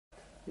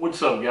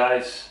What's up,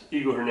 guys?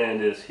 Igor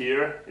Hernandez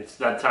here. It's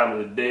that time of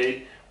the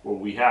day where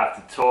we have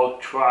to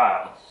talk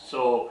trial.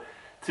 So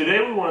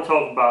today we want to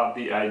talk about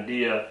the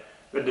idea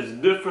that there's a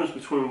difference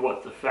between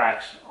what the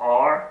facts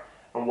are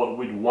and what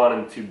we'd want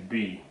them to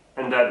be,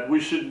 and that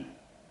we should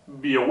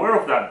be aware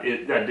of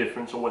that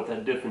difference, or what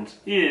that difference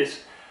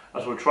is,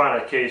 as we're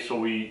trying a case, so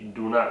we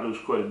do not lose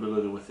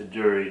credibility with the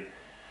jury,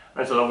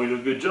 and so that we do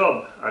a good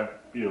job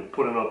at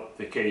putting up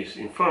the case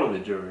in front of the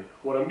jury.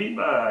 What I mean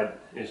by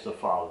that is the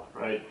following,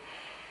 right?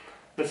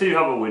 Let's say you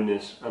have a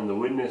witness, and the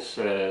witness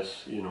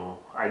says,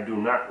 I do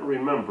not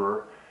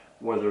remember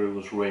whether it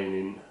was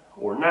raining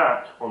or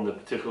not on the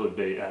particular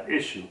day at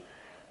issue.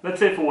 Let's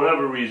say for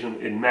whatever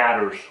reason it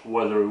matters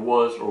whether it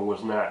was or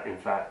was not in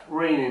fact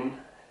raining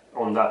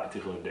on that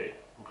particular day,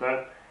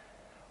 okay?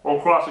 On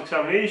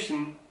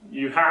cross-examination,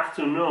 you have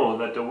to know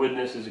that the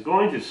witness is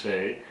going to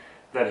say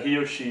that he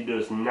or she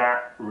does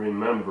not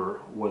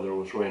remember whether it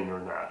was raining or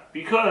not.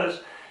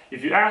 Because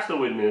if you ask the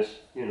witness,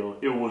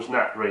 it was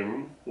not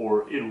raining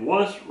or it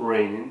was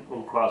raining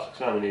on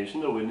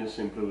cross-examination, the witness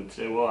simply would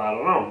say, well, I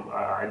don't know.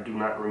 I do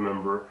not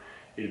remember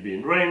it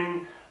being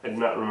raining. I do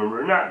not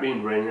remember it not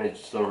being raining. I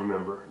just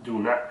do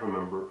not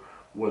remember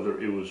whether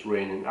it was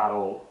raining at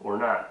all or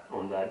not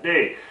on that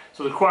day.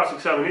 So the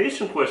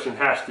cross-examination question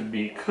has to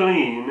be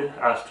clean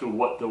as to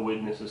what the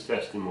witness's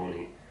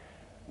testimony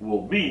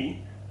will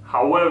be.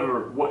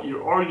 However, what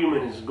your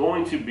argument is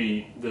going to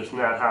be does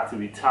not have to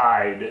be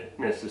tied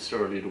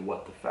necessarily to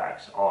what the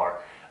facts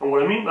are. And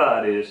what I mean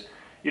by that is,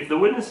 if the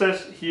witness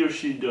says he or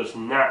she does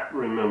not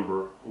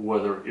remember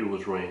whether it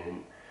was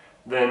raining,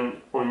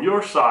 then on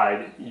your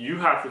side, you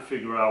have to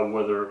figure out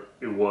whether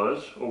it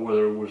was or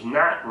whether it was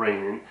not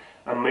raining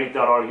and make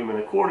that argument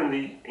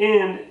accordingly.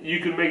 And you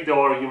can make the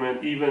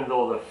argument even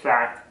though the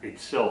fact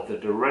itself, the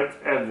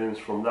direct evidence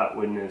from that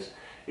witness,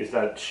 is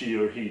that she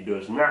or he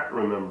does not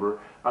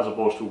remember, as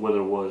opposed to whether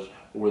it was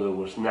or whether it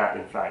was not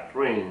in fact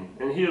raining.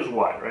 And here's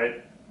why,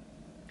 right?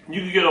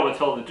 You could get up and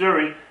tell the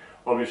jury,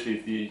 obviously,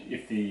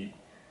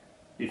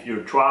 if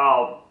your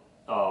trial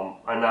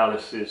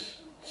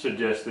analysis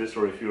suggests this,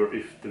 or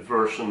if the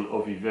version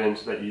of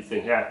events that you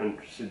think happened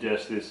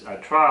suggests this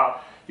at trial,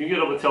 you get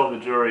up and tell the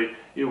jury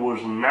it was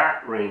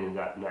not raining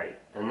that night.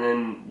 And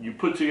then you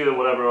put together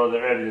whatever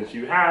other evidence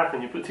you have,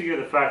 and you put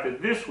together the fact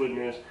that this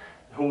witness,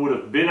 who would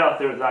have been out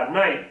there that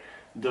night,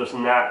 does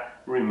not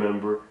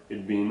remember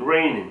it being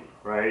raining,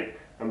 right?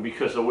 And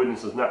because the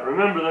witness does not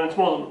remember, then it's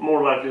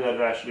more likely that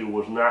it actually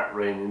was not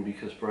raining,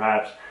 because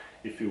perhaps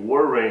if it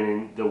were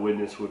raining, the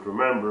witness would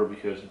remember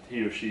because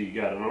he or she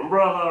got an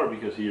umbrella, or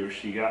because he or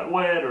she got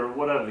wet, or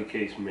whatever the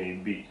case may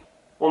be.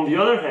 On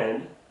the other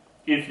hand,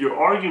 if your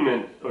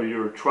argument or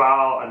your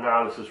trial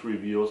analysis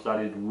reveals that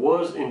it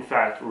was in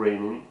fact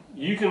raining,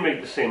 you can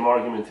make the same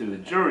argument to the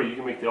jury. You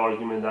can make the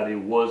argument that it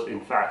was in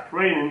fact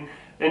raining,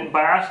 and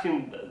by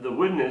asking the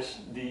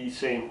witness the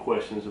same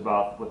questions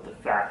about what the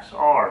facts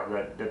are,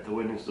 that the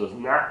witness does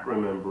not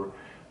remember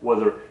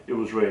whether it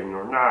was raining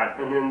or not.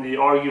 And then the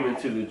argument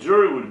to the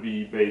jury would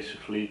be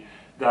basically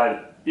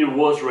that it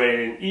was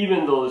raining,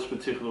 even though this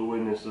particular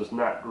witness does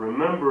not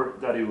remember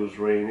that it was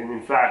raining.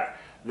 In fact,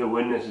 the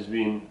witness is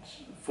being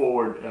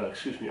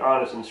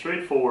honest and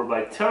straightforward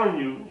by telling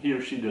you he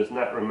or she does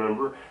not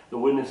remember. The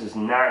witness is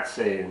not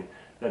saying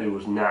that it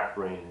was not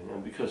raining,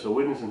 and because the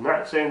witness is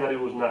not saying that it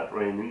was not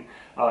raining,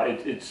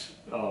 it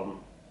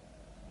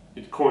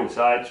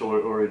coincides,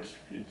 or it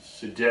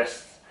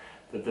suggests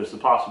that there's a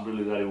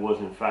possibility that it was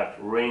in fact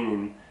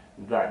raining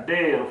that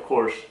day. And of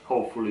course,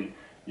 hopefully,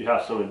 you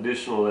have some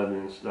additional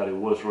evidence that it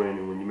was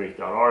raining when you make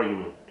that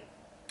argument.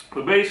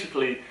 But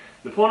basically,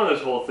 the point of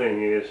this whole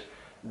thing is,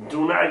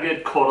 do not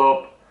get caught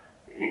up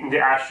in the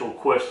actual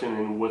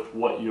questioning with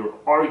what your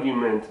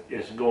argument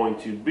is going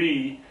to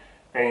be,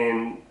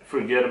 and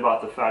forget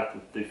about the fact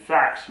that the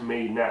facts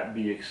may not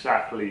be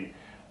exactly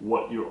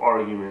what your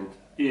argument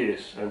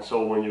is. And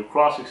so when you're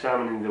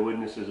cross-examining the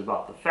witnesses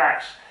about the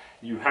facts,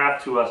 you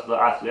have to, as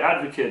the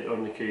advocate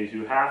on the case,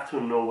 you have to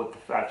know what the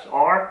facts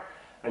are,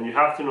 and you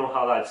have to know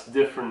how that's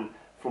different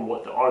from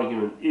what the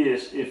argument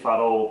is, if at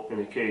all, in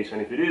the case.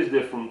 And if it is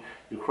different,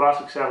 you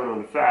cross-examine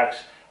on the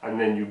facts, and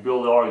then you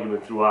build the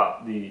argument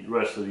throughout the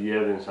rest of the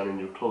evidence, and in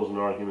your closing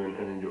argument,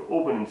 and in your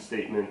opening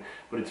statement.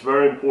 But it's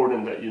very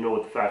important that you know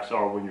what the facts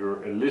are when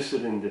you're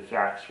eliciting the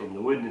facts from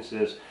the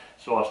witnesses,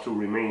 so as to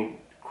remain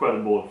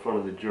credible in front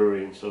of the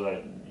jury, and so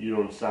that you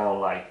don't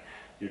sound like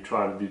you're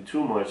trying to do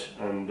too much,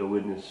 and the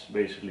witness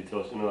basically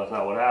tells you, no, that's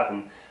not what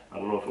happened. I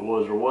don't know if it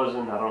was or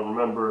wasn't, I don't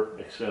remember,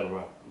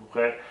 etc.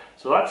 Okay?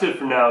 So that's it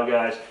for now,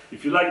 guys.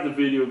 If you like the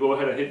video, go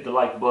ahead and hit the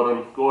like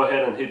button. Go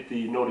ahead and hit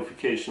the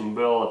notification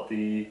bell at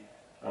the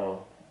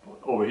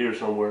over here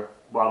somewhere,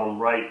 bottom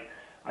right,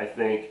 I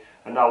think,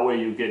 and that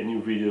way you get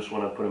new videos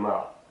when I put them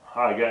out.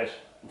 Alright, guys,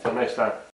 until next time.